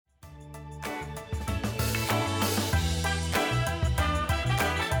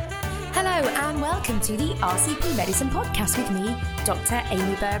and welcome to the RCP Medicine Podcast with me, Dr.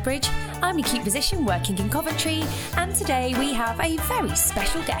 Amy Burbridge. I'm an acute physician working in Coventry, and today we have a very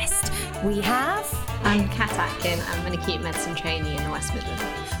special guest. I'm Kat Atkin. I'm an acute medicine trainee in the West Midlands.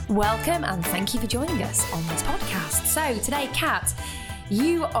 Welcome, and thank you for joining us on this podcast. So today, Kat,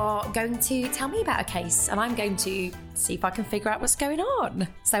 you are going to tell me about a case, and I'm going to see if I can figure out what's going on.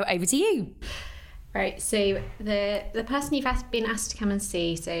 So over to you. Right, so the person you've been asked to come and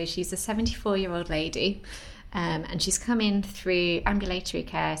see, so she's a 74-year-old lady, and she's come in through ambulatory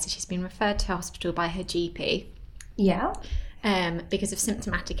care, so she's been referred to hospital by her GP. Yeah. Because of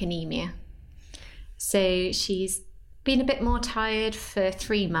symptomatic anemia. So she's been a bit more tired for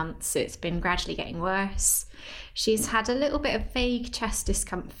 3 months, so it's been gradually getting worse. She's had a little bit of vague chest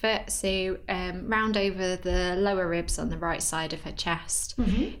discomfort, so round over the lower ribs on the right side of her chest.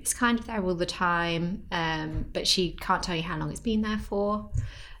 Mm-hmm. It's kind of there all the time, but she can't tell you how long it's been there for.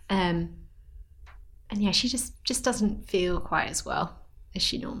 And yeah, she just doesn't feel quite as well as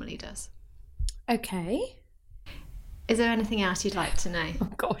she normally does. Okay. Is there anything else you'd like to know? Oh,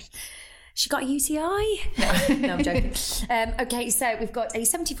 gosh. She got a UTI? No, I'm joking. Okay, so we've got a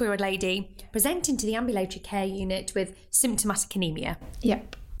 74-year-old lady presenting to the ambulatory care unit with symptomatic anemia.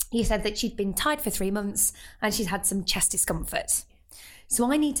 Yep. You said that she'd been tired for 3 months and she's had some chest discomfort.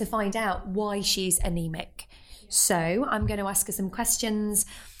 So I need to find out why she's anemic. So I'm going to ask her some questions.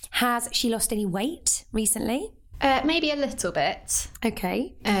 Has she lost any weight recently? Maybe a little bit.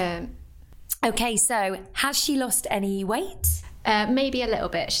 Okay. Okay, so has she lost any weight? Maybe a little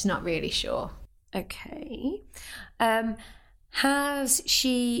bit. She's not really sure. Okay. Has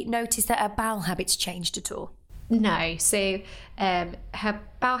she noticed that her bowel habits changed at all? No. So her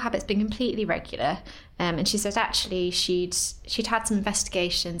bowel habits been completely regular, and she said actually she'd had some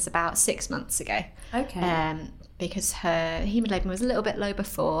investigations about 6 months ago. Okay. Because her hemoglobin was a little bit low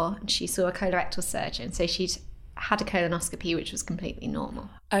before, and she saw a colorectal surgeon. So she'd had a colonoscopy, which was completely normal.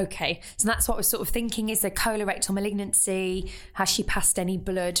 Okay, so that's what we're sort of thinking, is a colorectal malignancy. Has she passed any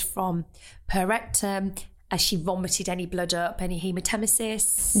blood from her rectum? Has she vomited any blood up, any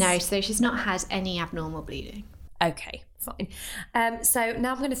hematemesis? No, so she's not had any abnormal bleeding. Okay, fine. So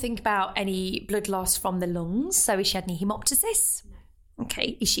now I'm going to think about any blood loss from the lungs. So has she had any hemoptysis? No.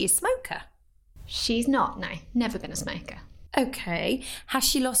 Okay, is she a smoker? She's not, no, never been a smoker. Okay, has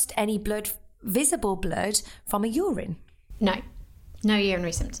she lost any visible blood from a urine? No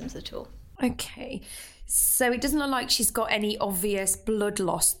urinary symptoms at all. Okay, so it doesn't look like she's got any obvious blood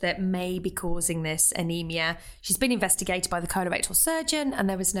loss that may be causing this anemia. She's been investigated by the colorectal surgeon and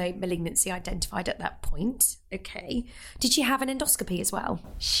there was no malignancy identified at that point. Okay, did she have an endoscopy as well?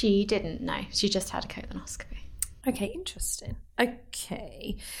 She didn't, no, she just had a colonoscopy. Okay, interesting.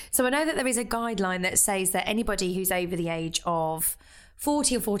 Okay, so I know that there is a guideline that says that anybody who's over the age of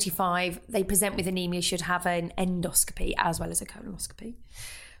 40 or 45, they present with anemia, should have an endoscopy as well as a colonoscopy.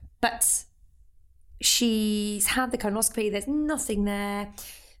 But she's had the colonoscopy, there's nothing there.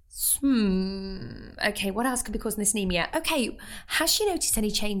 Okay, what else could be causing this anemia? Okay, has she noticed any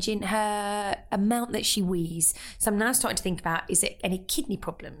change in her amount that she wheezes? So I'm now starting to think about, is it any kidney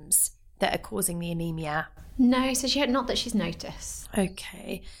problems that are causing the anemia? No, so not that she's noticed.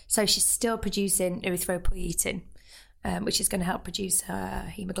 Okay, so she's still producing erythropoietin, which is going to help produce her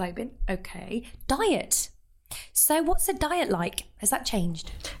hemoglobin. Okay. Diet. So what's her diet like? Has that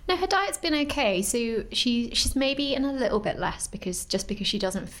changed? No, her diet's been okay. So she's maybe eaten a little bit less because she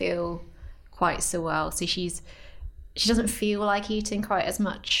doesn't feel quite so well. So she doesn't feel like eating quite as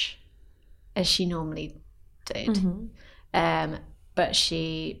much as she normally did. Mm-hmm. But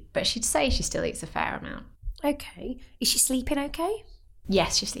she'd say she still eats a fair amount. Okay. Is she sleeping okay?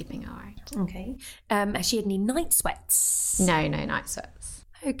 Yes, she's sleeping all right. Okay. Has she had any night sweats? No night sweats.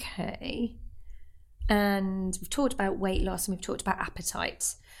 Okay. And we've talked about weight loss and we've talked about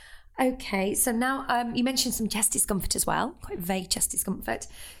appetite. Okay, so now you mentioned some chest discomfort as well, quite vague chest discomfort.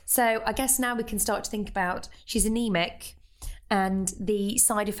 So I guess now we can start to think about, she's anemic and the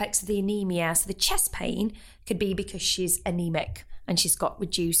side effects of the anemia. So the chest pain could be because she's anemic and she's got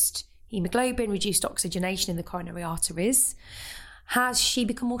reduced hemoglobin, reduced oxygenation in the coronary arteries. Has she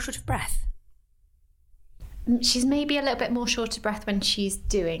become more short of breath? She's maybe a little bit more short of breath when she's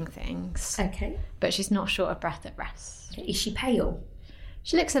doing things. Okay. But she's not short of breath at rest. Okay. Is she pale?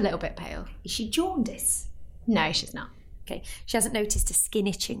 She looks a little bit pale. Is she jaundice? No, she's not. Okay. She hasn't noticed a skin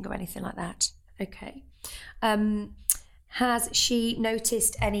itching or anything like that? Okay. Has she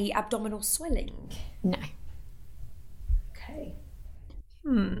noticed any abdominal swelling? No. Okay.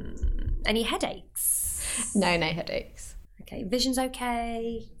 Any headaches? No headaches. Okay. Vision's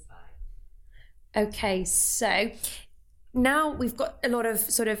okay? Okay, so now we've got a lot of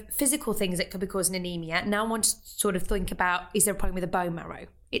sort of physical things that could be causing anemia. Now I want to sort of think about, is there a problem with the bone marrow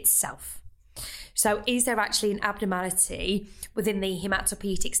itself? So is there actually an abnormality within the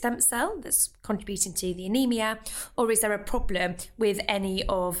hematopoietic stem cell that's contributing to the anemia, or is there a problem with any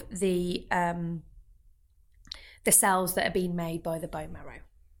of the cells that are being made by the bone marrow?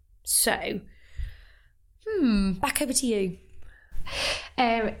 So, back over to you.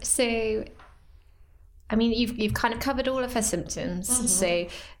 So, I mean, you've kind of covered all of her symptoms. So,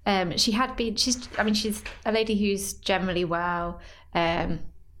 she's a lady who's generally well.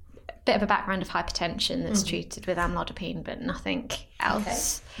 Bit of a background of hypertension that's treated with amlodipine, but nothing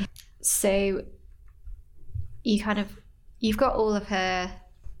else. Okay. So, you've got all of her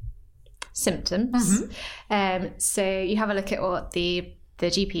symptoms. So you have a look at what the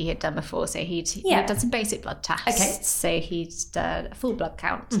GP had done before. So he'd done some basic blood tests. Okay. So he'd done a full blood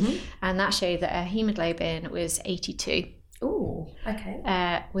count, and that showed that her hemoglobin was 82. Oh,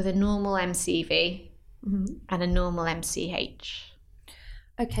 okay. With a normal MCV and a normal MCH.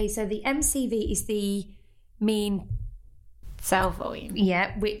 Okay, so the MCV is the mean cell volume.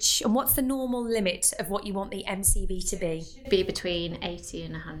 Yeah, and what's the normal limit of what you want the MCV to be? Be between 80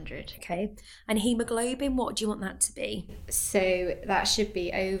 and 100. Okay. And hemoglobin, what do you want that to be? So that should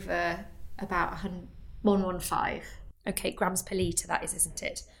be over about 115. Okay, grams per litre that is, isn't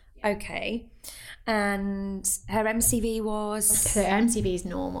it? Okay. And her MCV was? Her MCV is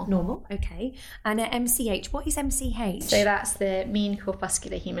normal. Normal, okay. And her MCH, what is MCH? So that's the mean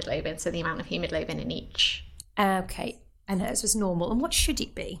corpuscular hemoglobin, so the amount of hemoglobin in each. Okay. And hers was normal. And what should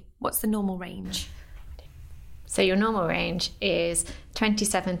it be? What's the normal range? So your normal range is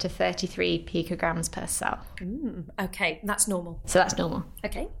 27 to 33 picograms per cell. Okay, that's normal. So that's normal.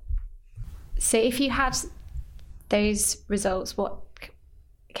 Okay. So if you had those results, what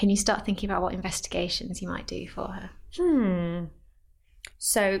can you start thinking about what investigations you might do for her?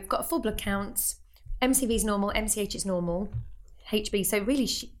 So got a full blood count. MCV is normal. MCH is normal. HB. So really,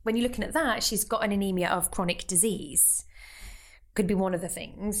 when you're looking at that, she's got an anemia of chronic disease. Could be one of the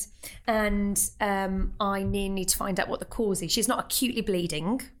things. And I need to find out what the cause is. She's not acutely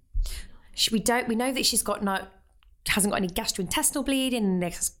bleeding. We know that she's hasn't got any gastrointestinal bleeding,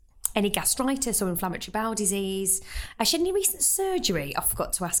 any gastritis or inflammatory bowel disease. Has she had any recent surgery? I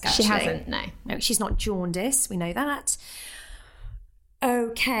forgot to ask, actually. She hasn't, no. No, she's not jaundice. We know that.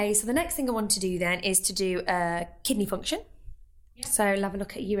 Okay, so the next thing I want to do then is to do kidney function. Yeah. So I'll have a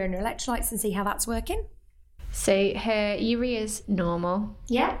look at urine electrolytes and see how that's working. So her urea's normal.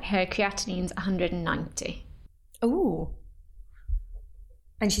 Yeah. Her creatinine's 190. Ooh.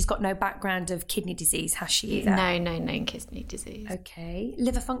 And she's got no background of kidney disease, has she either? No kidney disease. Okay.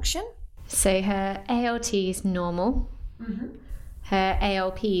 Liver function? So her ALT is normal. Her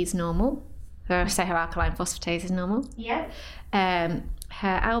ALP is normal. So her alkaline phosphatase is normal. Yeah. Her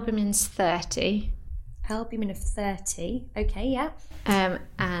albumin's 30. Albumin of 30. Okay, yeah.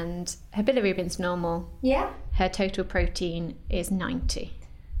 And her bilirubin's normal. Yeah. Her total protein is 90.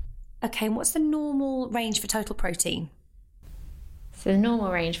 Okay, and what's the normal range for total protein? So the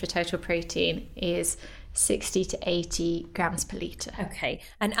normal range for total protein is 60 to 80 grams per litre. Okay,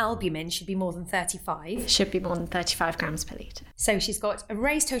 and albumin should be more than 35. Should be more than 35 grams per litre. So she's got a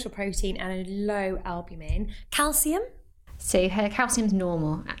raised total protein and a low albumin. Calcium? So her calcium's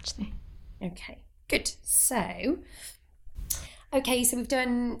normal, actually. Okay, good. So we've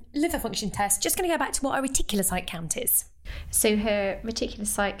done liver function test. Just going to go back to what our reticulocyte count is. So her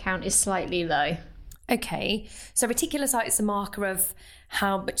reticulocyte count is slightly low. Okay, so reticulocyte is a marker of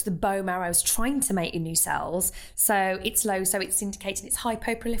how much the bone marrow is trying to make new cells. So it's low, so it's indicating it's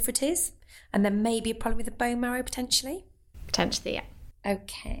hypoproliferative, and there may be a problem with the bone marrow potentially. Potentially, yeah.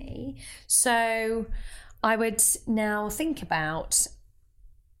 Okay, so I would now think about,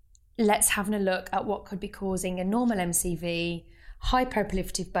 let's have a look at what could be causing a normal MCV,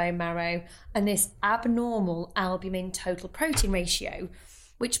 hypoproliferative bone marrow, and this abnormal albumin total protein ratio,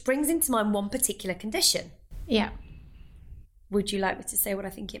 which brings into mind one particular condition. Yeah. Would you like me to say what I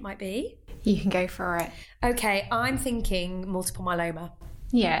think it might be? You can go for it. Okay, I'm thinking multiple myeloma.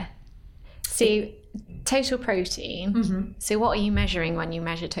 Yeah. So total protein. So what are you measuring when you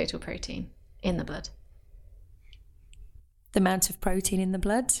measure total protein in the blood? The amount of protein in the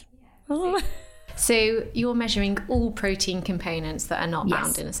blood. Oh. So you're measuring all protein components that are not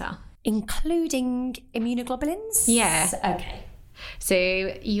bound in a cell. Including immunoglobulins? Yeah. Okay. So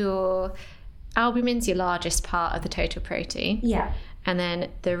your albumin's your largest part of the total protein. Yeah. And then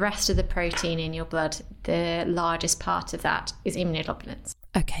the rest of the protein in your blood, the largest part of that is immunoglobulins.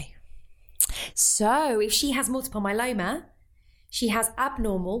 Okay. So if she has multiple myeloma, she has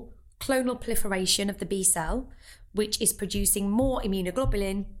abnormal clonal proliferation of the B cell, which is producing more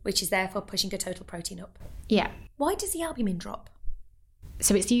immunoglobulin, which is therefore pushing a total protein up. Yeah. Why does the albumin drop?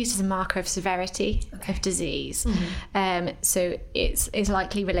 So it's used as a marker of severity of disease. So it's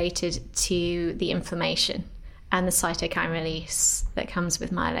likely related to the inflammation and the cytokine release that comes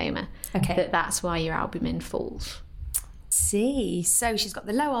with myeloma. Okay. That's why your albumin falls. See, so she's got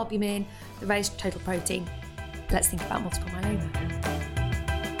the low albumin, the raised total protein. Let's think about multiple myeloma.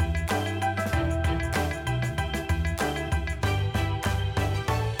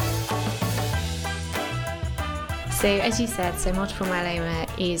 So as you said, multiple myeloma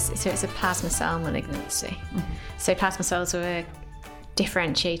it's a plasma cell malignancy. So plasma cells are a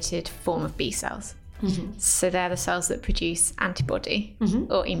differentiated form of B cells. So they're the cells that produce antibody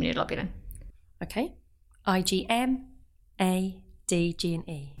or immunoglobulin. Okay. IgM, A, D, G, and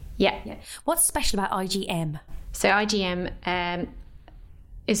E. Yeah. What's special about IgM? So IgM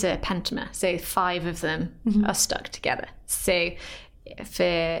is a pentamer. So 5 of them are stuck together. So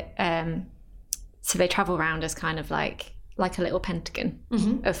so they travel around as kind of like a little pentagon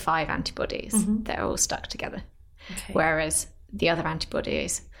of 5 antibodies that are all stuck together. Okay. Whereas the other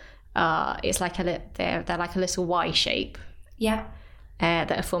antibodies they're like a little Y shape. Yeah.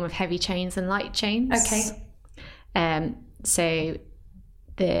 That are a form of heavy chains and light chains. Okay. So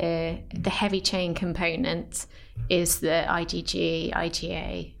the heavy chain component is the IgG,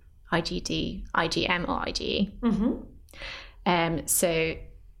 IgA, IgD, IgM, or IgE.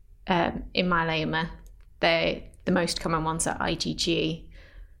 In myeloma, the most common ones are IgG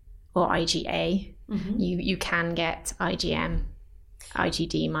or IgA. You can get IgM,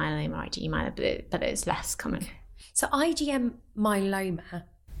 IgD myeloma, IgE myeloma, but it's less common. So IgM myeloma.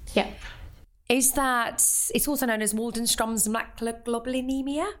 Yeah. Is that, it's also known as Waldenstrom's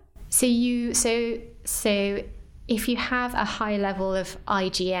macroglobulinemia? So if you have a high level of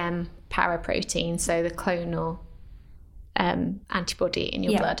IgM paraprotein, so the clonal antibody in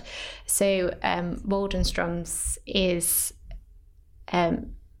your blood, so Waldenstrom's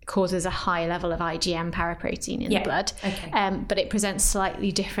causes a high level of IgM paraprotein in the blood, but it presents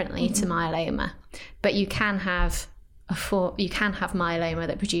slightly differently to myeloma. But you can have myeloma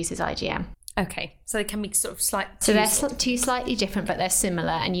that produces IgM. Okay, so they can be sort of slight. So they're two slightly different, but they're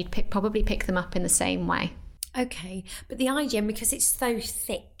similar, and you'd probably pick them up in the same way. Okay, but the IgM, because it's so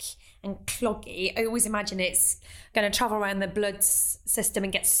thick and cloggy, I always imagine it's going to travel around the blood system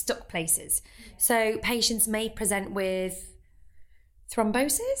and get stuck places. So patients may present with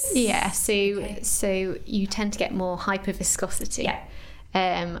thrombosis? Yeah, so you tend to get more hyperviscosity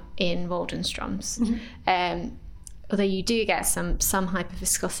in Waldenstrom's. Although you do get some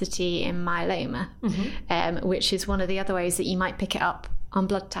hyperviscosity in myeloma, which is one of the other ways that you might pick it up on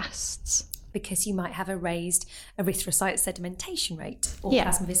blood tests. Because you might have a raised erythrocyte sedimentation rate or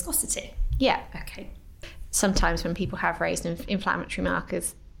plasma viscosity. Yeah. Okay. Sometimes when people have raised inflammatory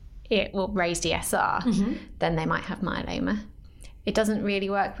markers, it will raise ESR, then they might have myeloma. It doesn't really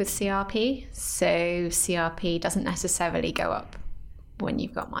work with CRP, so CRP doesn't necessarily go up when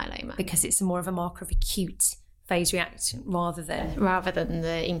you've got myeloma. Because it's more of a marker of acute phase reaction rather than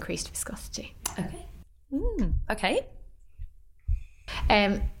the increased viscosity. Okay. Okay.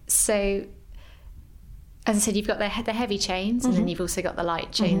 So as I said, you've got the heavy chains, and then you've also got the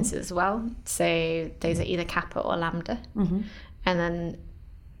light chains as well. So those are either kappa or lambda. And then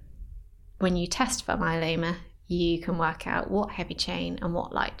when you test for myeloma, you can work out what heavy chain and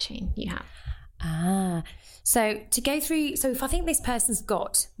what light chain you have. So to go through, so if I think this person's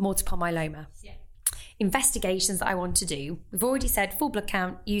got multiple myeloma, investigations that I want to do, we've already said full blood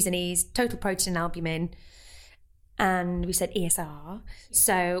count, U&Es, total protein and albumin, and we said ESR.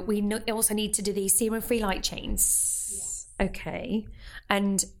 So we also need to do these serum-free light chains. Okay.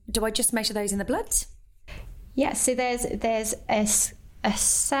 And do I just measure those in the blood? Yeah. So there's a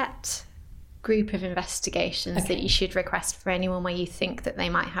set group of investigations that you should request for anyone where you think that they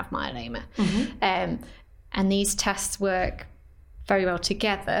might have myeloma. And these tests work very well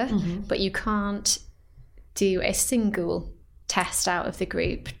together, but you can't do a single test out of the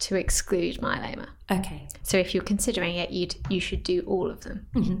group to exclude myeloma. Okay. So if you're considering it, you should do all of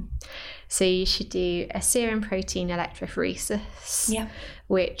them. So you should do a serum protein electrophoresis,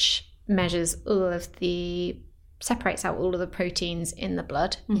 which measures separates out all of the proteins in the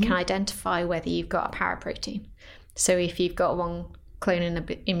blood and can identify whether you've got a paraprotein. So if you've got one clonal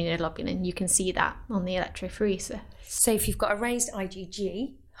immunoglobulin, you can see that on the electrophoresis. So if you've got a raised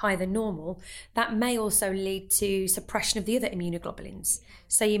IgG, higher than normal, that may also lead to suppression of the other immunoglobulins.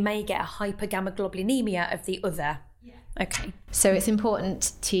 So you may get a hypergammaglobulinemia of the other Okay. So it's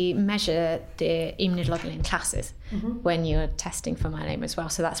important to measure the immunoglobulin classes when you're testing for myeloma as well.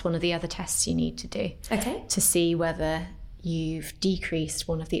 So that's one of the other tests you need to do. Okay. To see whether you've decreased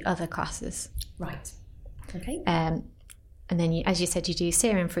one of the other classes. Right. Okay. And then, as you said, you do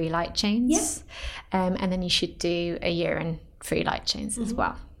serum-free light chains. Yes. And then you should do a urine-free light chains as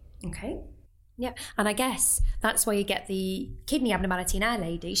well. Okay. Yeah. And I guess that's why you get the kidney abnormality in our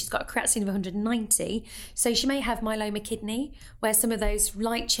lady. She's got a creatinine of 190. So she may have myeloma kidney, where some of those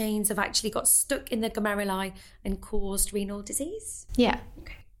light chains have actually got stuck in the glomeruli and caused renal disease. Yeah.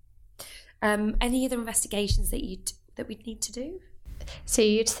 Okay. Any other investigations that we'd need to do? So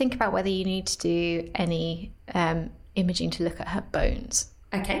you'd think about whether you need to do any imaging to look at her bones.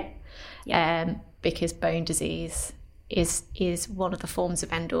 Okay. Because bone disease is one of the forms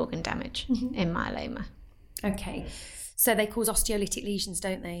of end organ damage in myeloma. Okay. So they cause osteolytic lesions,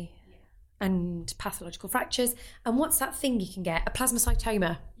 don't they? Yeah. And pathological fractures. And what's that thing you can get? A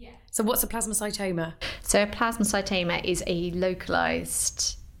plasmacytoma? Yeah. So what's a plasmacytoma? So a plasmacytoma is a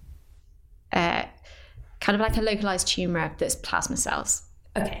localised, kind of like a localised tumour that's plasma cells.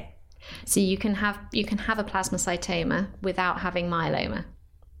 Okay. So you can have a plasmacytoma without having myeloma,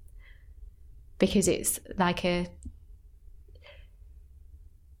 because it's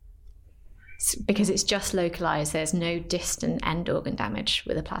just localised. There's no distant end organ damage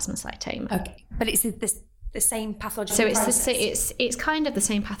with a plasmacytoma. Okay, but it's the same pathological process. So it's kind of the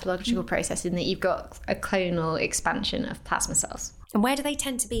same pathological process in that you've got a clonal expansion of plasma cells. And where do they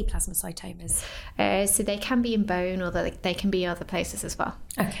tend to be, plasmacytomas? So they can be in bone, or they can be other places as well.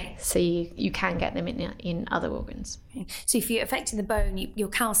 Okay. So you can get them in other organs. Okay. So if you're affecting the bone, your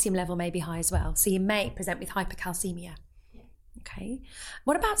calcium level may be high as well. So you may present with hypercalcemia. Okay.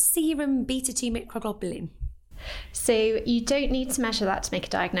 What about serum beta-2 microglobulin? So you don't need to measure that to make a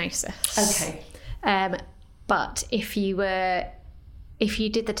diagnosis. Okay. But if you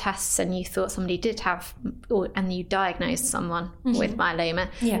did the tests and you thought somebody did have, and you diagnosed someone with myeloma,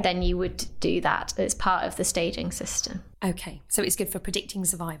 then you would do that as part of the staging system. Okay. So it's good for predicting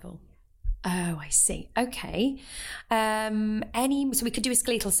survival. Oh, I see. Okay. So we could do a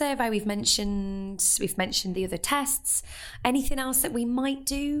skeletal survey. We've mentioned the other tests. Anything else that we might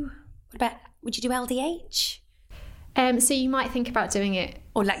do? Would you do LDH? So you might think about doing it,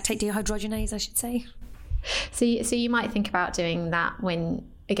 or lactate dehydrogenase, I should say. So you might think about doing that when,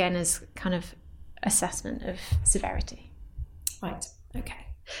 again, as kind of assessment of severity. Right. Okay.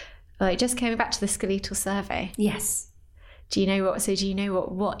 Like, just coming back to the skeletal survey. Yes. Do you know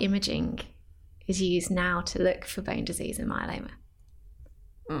what imaging is used now to look for bone disease and myeloma?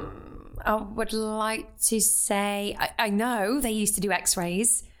 I would like to say, I know they used to do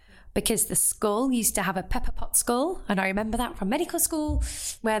x-rays, because the skull used to have a pepper pot skull, and I remember that from medical school,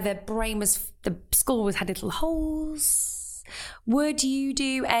 where the skull had little holes. Would you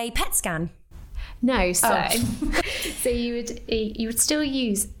do a PET scan? No, so so you'd still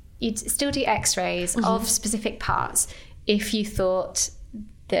do x-rays of specific parts if you thought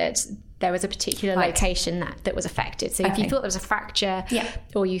that there was a particular location that was affected. So if you thought there was a fracture,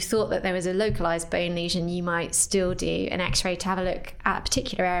 or you thought that there was a localised bone lesion, you might still do an x-ray to have a look at a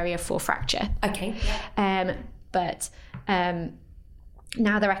particular area for fracture. Okay. But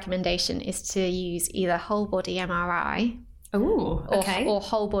now the recommendation is to use either whole body MRI or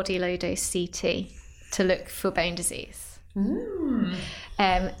whole body low dose CT to look for bone disease.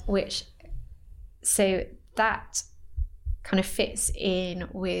 So that kind of fits in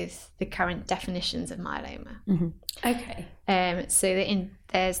with the current definitions of myeloma. Okay. So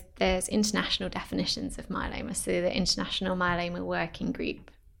there's international definitions of myeloma. So the International Myeloma Working Group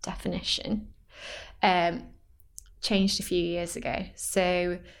definition changed a few years ago.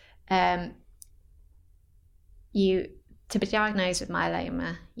 So to be diagnosed with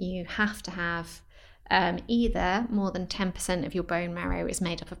myeloma, you have to have either more than 10% of your bone marrow is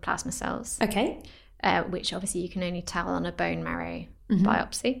made up of plasma cells. Okay. Which obviously you can only tell on a bone marrow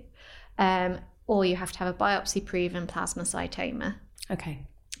biopsy, or you have to have a biopsy-proven plasmacytoma. Okay.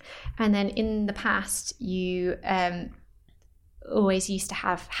 And then in the past, you always used to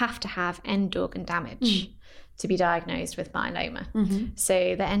have to have end organ damage to be diagnosed with myeloma.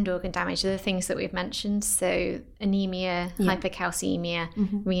 So the end organ damage are the things that we've mentioned, so anemia, hypercalcemia,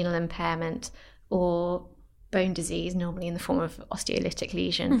 renal impairment, or bone disease, normally in the form of osteolytic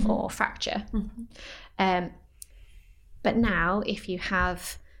lesion or fracture. But now, if you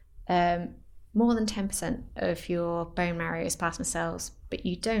have more than 10% of your bone marrow is plasma cells, but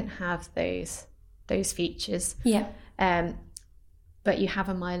you don't have those features, but you have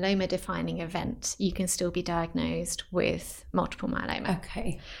a myeloma-defining event, you can still be diagnosed with multiple myeloma.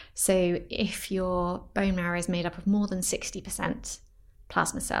 Okay. So if your bone marrow is made up of more than 60%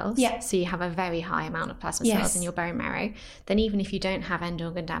 plasma cells, so you have a very high amount of plasma cells in your bone marrow, then even if you don't have end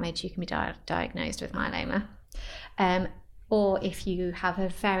organ damage, you can be diagnosed with myeloma. Or if you have a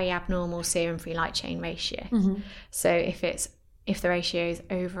very abnormal serum free light chain ratio. So if the ratio is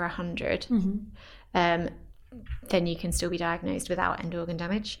over 100, then you can still be diagnosed without end organ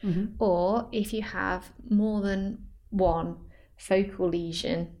damage. Or if you have more than one focal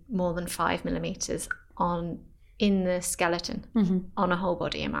lesion, more than 5 millimeters in the skeleton on a whole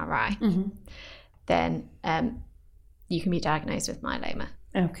body MRI, then you can be diagnosed with myeloma.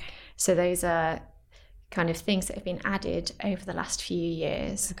 Okay. So those are kind of things that have been added over the last few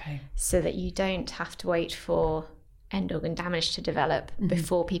years, so that you don't have to wait for end organ damage to develop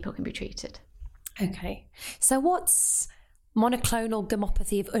before people can be treated. Okay. So what's monoclonal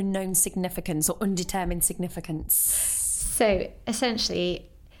gammopathy of unknown significance or undetermined significance? So essentially,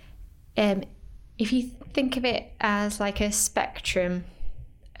 if you think of it as like a spectrum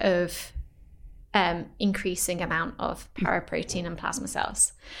of increasing amount of paraprotein and plasma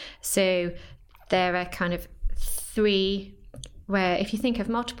cells. So there are kind of three, where if you think of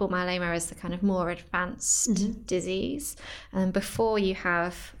multiple myeloma as the kind of more advanced disease, and before you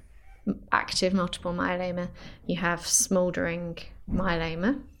have active multiple myeloma, you have smouldering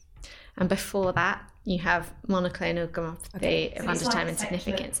myeloma, and before that you have monoclonal gammopathy of undetermined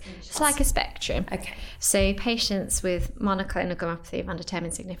significance. It's like a spectrum. Okay. So patients with monoclonal gammopathy of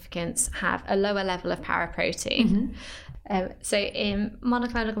undetermined significance have a lower level of paraprotein. So in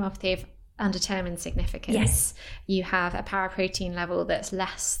monoclonal gammopathy of undetermined significance, you have a paraprotein level that's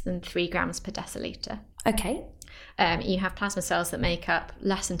less than 3 grams per deciliter. Okay. You have plasma cells that make up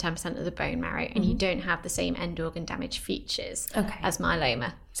less than 10% of the bone marrow, and you don't have the same end organ damage features as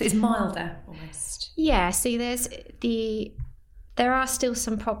myeloma. So it's milder almost. Yeah, so there are still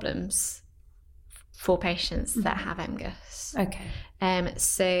some problems for patients that have MGUS. Okay.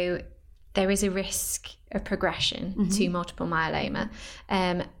 So there is a risk of progression to multiple myeloma.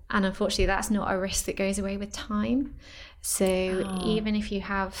 And unfortunately, that's not a risk that goes away with time. So even if you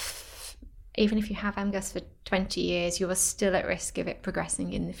have MGUS for 20 years, you are still at risk of it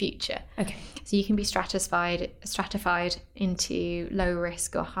progressing in the future. Okay. So you can be stratified into low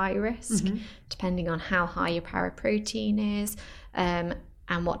risk or high risk, depending on how high your paraprotein is, and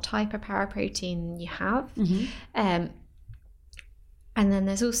what type of paraprotein you have. And then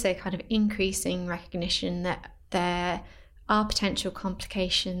there's also kind of increasing recognition that there are potential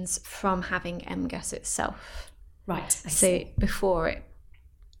complications from having MGUS itself. Right. So before it,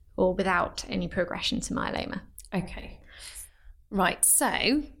 or without any progression to myeloma. Okay. Right.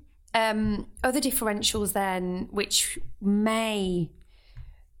 So, other differentials then, which may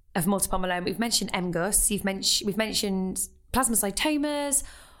have multiple myeloma. We've mentioned MGUS. We've mentioned plasmacytomas,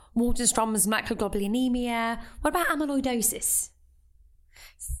 Waldenstrom's macroglobulinemia. What about amyloidosis?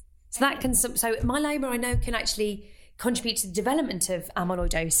 So myeloma I know can actually contribute to the development of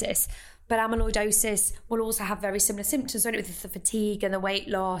amyloidosis, but amyloidosis will also have very similar symptoms, won't it, with the fatigue and the weight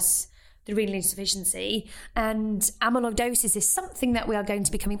loss, the renal insufficiency. And amyloidosis is something that we are going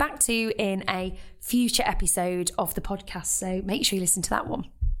to be coming back to in a future episode of the podcast, so make sure you listen to that one.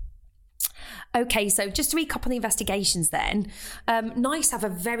 Okay, so just to recap on the investigations then, NICE have a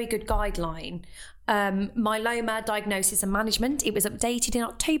very good guideline. Myeloma diagnosis and management. It was updated in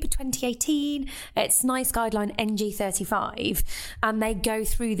October 2018. It's NICE guideline NG35, and they go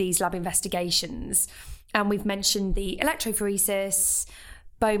through these lab investigations. And we've mentioned the electrophoresis,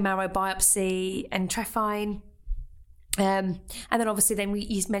 bone marrow biopsy, and trephine. And then obviously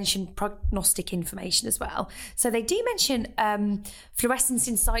you mentioned prognostic information as well. So they do mention fluorescence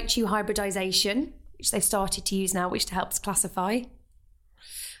in situ hybridization, which they've started to use now, which helps classify.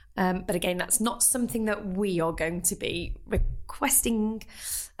 But again, that's not something that we are going to be requesting.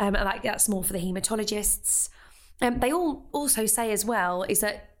 And that's more for the haematologists. They all also say as well is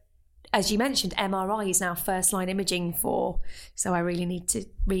that, as you mentioned, MRI is now first line imaging so I really need to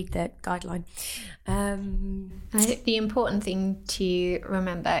read the guideline. I think the important thing to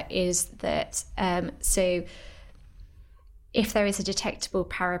remember is that, so if there is a detectable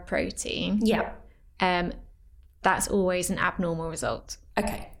paraprotein, that's always an abnormal result.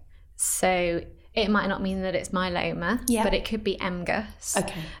 Okay. So it might not mean that it's myeloma, but it could be MGUS,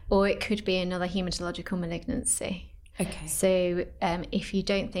 or it could be another hematological malignancy. Okay. So if you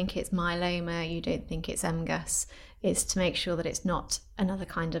don't think it's myeloma, you don't think it's MGUS, it's to make sure that it's not another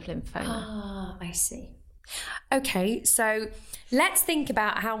kind of lymphoma. Ah, I see. Okay, so let's think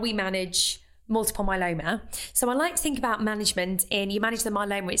about how we manage multiple myeloma. So I like to think about management in you manage the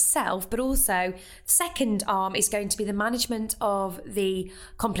myeloma itself, but also the second arm is going to be the management of the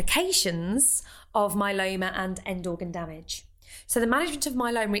complications of myeloma and end organ damage. So the management of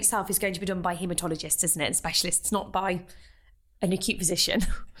myeloma itself is going to be done by haematologists, isn't it, and specialists, not by an acute physician.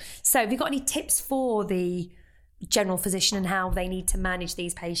 So have you got any tips for the general physician and how they need to manage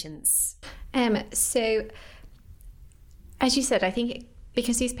these patients? So as you said, I think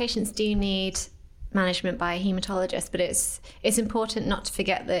because these patients do need management by a haematologist, but it's important not to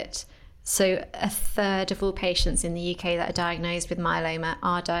forget that a third of all patients in the UK that are diagnosed with myeloma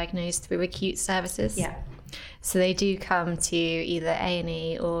are diagnosed through acute services. Yeah. So they do come to either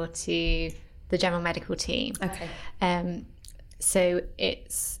A&E or to the general medical team. Okay. So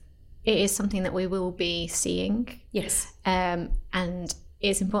it is something that we will be seeing. Yes. And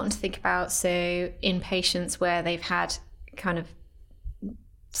it's important to think about, so in patients where they've had kind of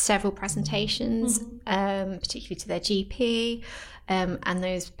several presentations, particularly to their GP, and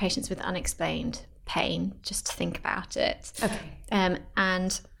those patients with unexplained pain, just to think about it. Okay.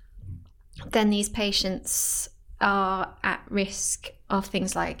 And then these patients are at risk of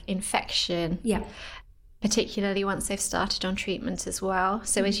things like infection. Yeah. Particularly once they've started on treatment as well.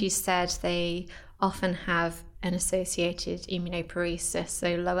 So as you said, they often have an associated immunopoiesis,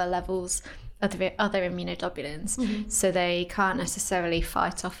 so lower levels of the other immunoglobulins. So they can't necessarily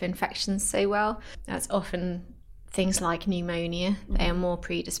fight off infections so well. That's often things like pneumonia they are more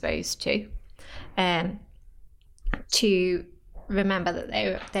predisposed to. To remember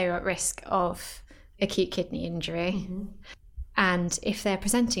that they're at risk of acute kidney injury. And if they're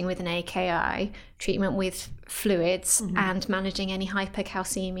presenting with an AKI, treatment with fluids and managing any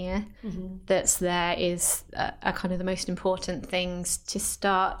hypercalcemia that's there is a kind of the most important things to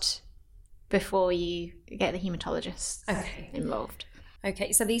start before you get the haematologist involved.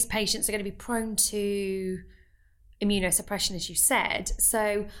 Okay, so these patients are going to be prone to immunosuppression, as you said.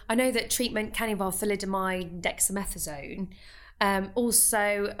 So I know that treatment can involve thalidomide, dexamethasone.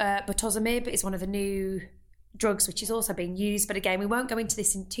 Also, bortezomib is one of the new drugs which is also being used, but again, we won't go into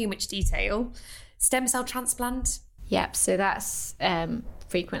this in too much detail. Stem cell transplant. Yep, so that's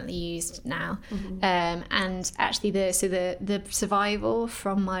frequently used now. And actually the survival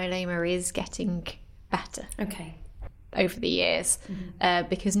from myeloma is getting better. Okay. Over the years,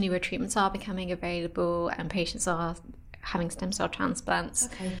 because newer treatments are becoming available and patients are having stem cell transplants.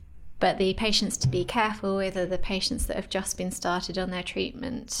 Okay. But the patients to be careful with are the patients that have just been started on their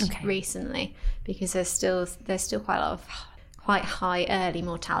treatment recently, because there's still quite a lot of quite high early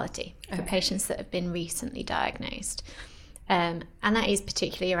mortality for patients that have been recently diagnosed. And that is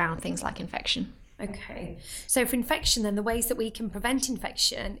particularly around things like infection. Okay. So for infection, then the ways that we can prevent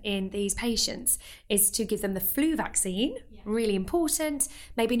infection in these patients is to give them the flu vaccine, really important,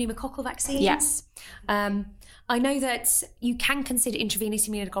 maybe pneumococcal vaccines. Yes. I know that you can consider intravenous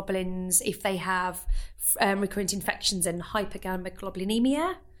immunoglobulins if they have recurrent infections and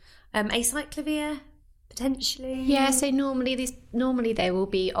hypergammaglobulinemia, acyclovir potentially. Yeah, so normally they will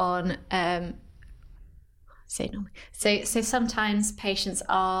be on. So sometimes patients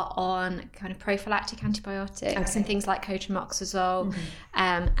are on kind of prophylactic antibiotics and things like cotrimoxazole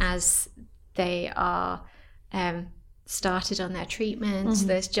as they are started on their treatment.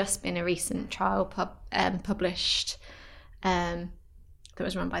 There's just been a recent trial published that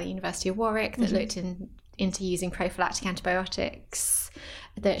was run by the University of Warwick that looked into using prophylactic antibiotics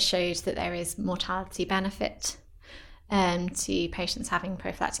that showed that there is mortality benefit to patients having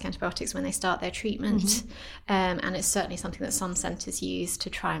prophylactic antibiotics when they start their treatment. And it's certainly something that some centres use to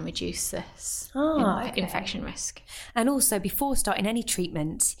try and reduce this infection risk. And also, before starting any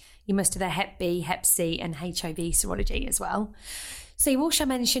treatment, you must do their Hep B, Hep C and HIV serology as well. So you also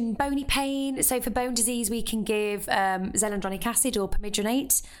mentioned bony pain. So for bone disease, we can give zoledronic acid or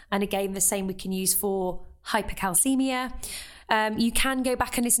permethrinate. And again, the same we can use for hypercalcemia. You can go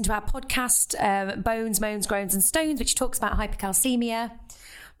back and listen to our podcast, Bones, Moans, Groans and Stones, which talks about hypercalcemia.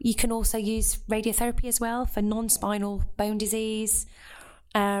 You can also use radiotherapy as well for non-spinal bone disease.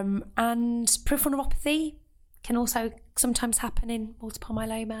 And peripheral neuropathy can also sometimes happen in multiple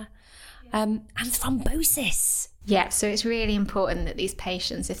myeloma. And thrombosis. Yeah, so it's really important that these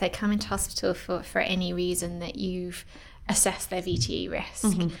patients, if they come into hospital for any reason, that you've assessed their VTE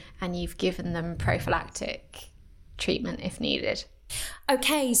risk and you've given them prophylactic treatment if needed.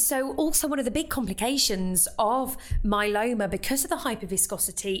 Okay, so also one of the big complications of myeloma because of the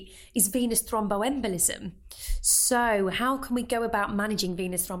hyperviscosity is venous thromboembolism. So how can we go about managing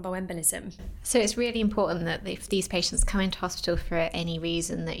venous thromboembolism? So it's really important that if these patients come into hospital for any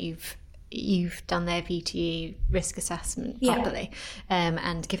reason, that you've you've done their VTE risk assessment properly,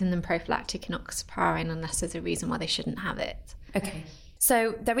 and given them prophylactic enoxaparin unless there's a reason why they shouldn't have it. Okay.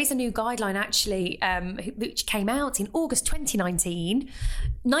 So there is a new guideline actually, which came out in August 2019,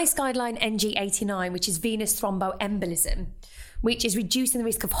 NICE guideline NG89, which is venous thromboembolism, which is reducing the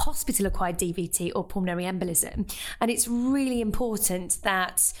risk of hospital-acquired DVT or pulmonary embolism. And it's really important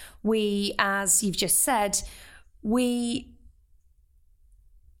that we, as you've just said, we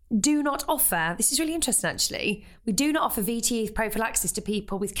do not offer, this is really interesting actually, we do not offer VTE prophylaxis to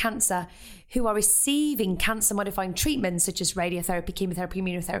people with cancer who are receiving cancer-modifying treatments such as radiotherapy, chemotherapy,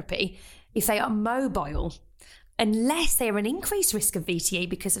 immunotherapy, if they are mobile, unless they are an increased risk of VTE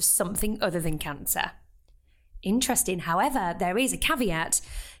because of something other than cancer. Interesting. However, there is a caveat.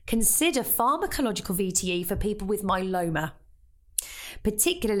 Consider pharmacological VTE for people with myeloma,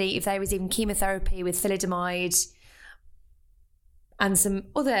 particularly if they're receiving chemotherapy with thalidomide and some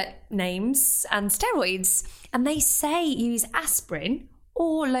other names and steroids, and they say use aspirin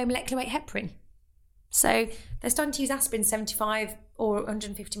or low molecular weight heparin. So they're starting to use aspirin 75 or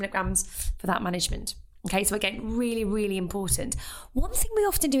 150 milligrams for that management. Okay, so again, really, really important. One thing we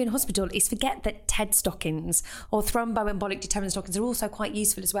often do in hospital is forget that TED stockings or thromboembolic determinant stockings are also quite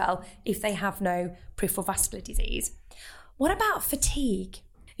useful as well if they have no peripheral vascular disease. What about fatigue?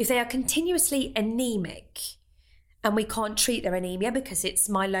 If they are continuously anemic and we can't treat their anemia because it's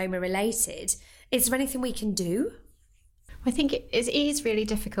myeloma related, is there anything we can do? I think it is really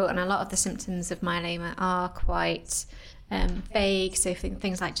difficult, and a lot of the symptoms of myeloma are quite vague. So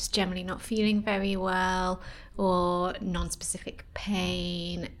things like just generally not feeling very well, or non-specific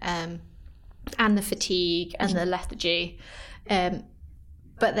pain, and the fatigue and the lethargy.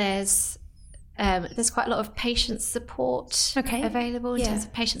 But there's quite a lot of patient support available in terms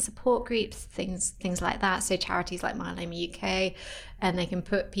of patient support groups, things like that. So charities like Myeloma UK, and they can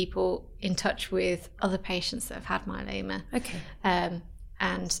put people in touch with other patients that have had myeloma,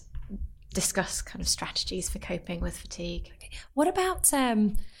 and discuss kind of strategies for coping with fatigue. What about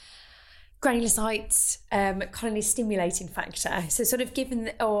granulocyte colony stimulating factor? So sort of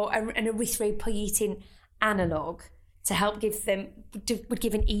given, or an erythropoietin analogue to help give them, would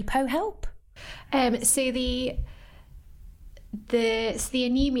give an EPO help? So the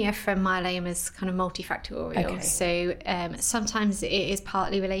anemia from myeloma is kind of multifactorial. Okay. So sometimes it is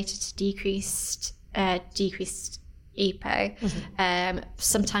partly related to decreased EPO. Mm-hmm.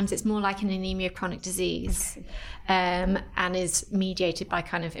 Sometimes it's more like an anemia of chronic disease, and is mediated by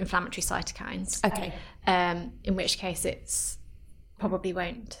kind of inflammatory cytokines. Okay. In which case it's probably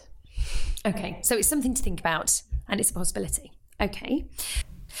won't. Okay, so it's something to think about, and it's a possibility. Okay,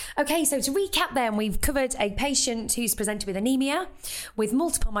 so to recap then, we've covered a patient who's presented with anemia, with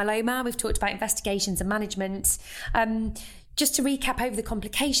multiple myeloma. We've talked about investigations and management. Just to recap over the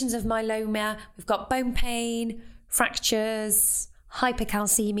complications of myeloma, we've got bone pain, fractures,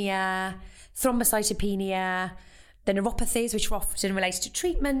 hypercalcemia, thrombocytopenia, the neuropathies, which are often related to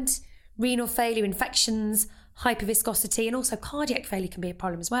treatment, renal failure, infections, hyperviscosity, and also cardiac failure can be a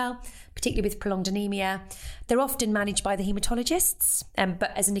problem as well, particularly with prolonged anemia. They're often managed by the haematologists,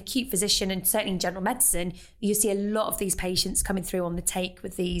 but as an acute physician, and certainly in general medicine, you see a lot of these patients coming through on the take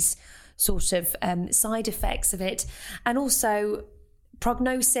with these sort of side effects of it. And also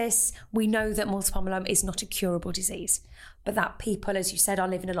prognosis, we know that multiple myeloma is not a curable disease, but that people, as you said, are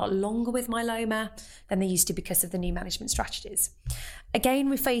living a lot longer with myeloma than they used to because of the new management strategies. Again,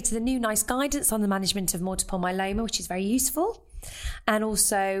 refer you to the new NICE guidance on the management of multiple myeloma, which is very useful, and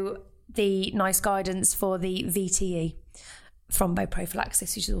also the NICE guidance for the VTE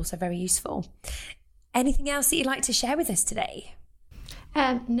thromboprophylaxis, which is also very useful. Anything else that you'd like to share with us today?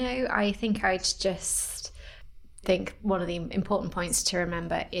 No, I think I'd just think one of the important points to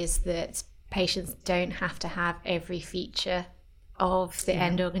remember is that patients don't have to have every feature of the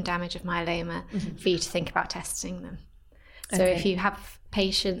end organ damage of myeloma for you to think about testing them. So if you have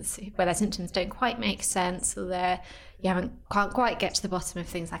patients where their symptoms don't quite make sense, or can't quite get to the bottom of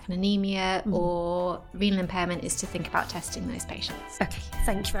things like an anemia or renal impairment, is to think about testing those patients. Okay,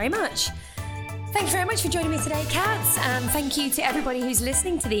 thank you very much. Thank you very much for joining me today, Kat, and thank you to everybody who's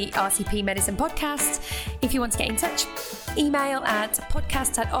listening to the RCP Medicine podcast. If you want to get in touch, email at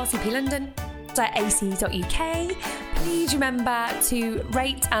podcast@rcplondon.ac.uk. Please remember to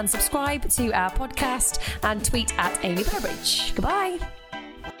rate and subscribe to our podcast, and tweet at Amy Burbridge. Goodbye.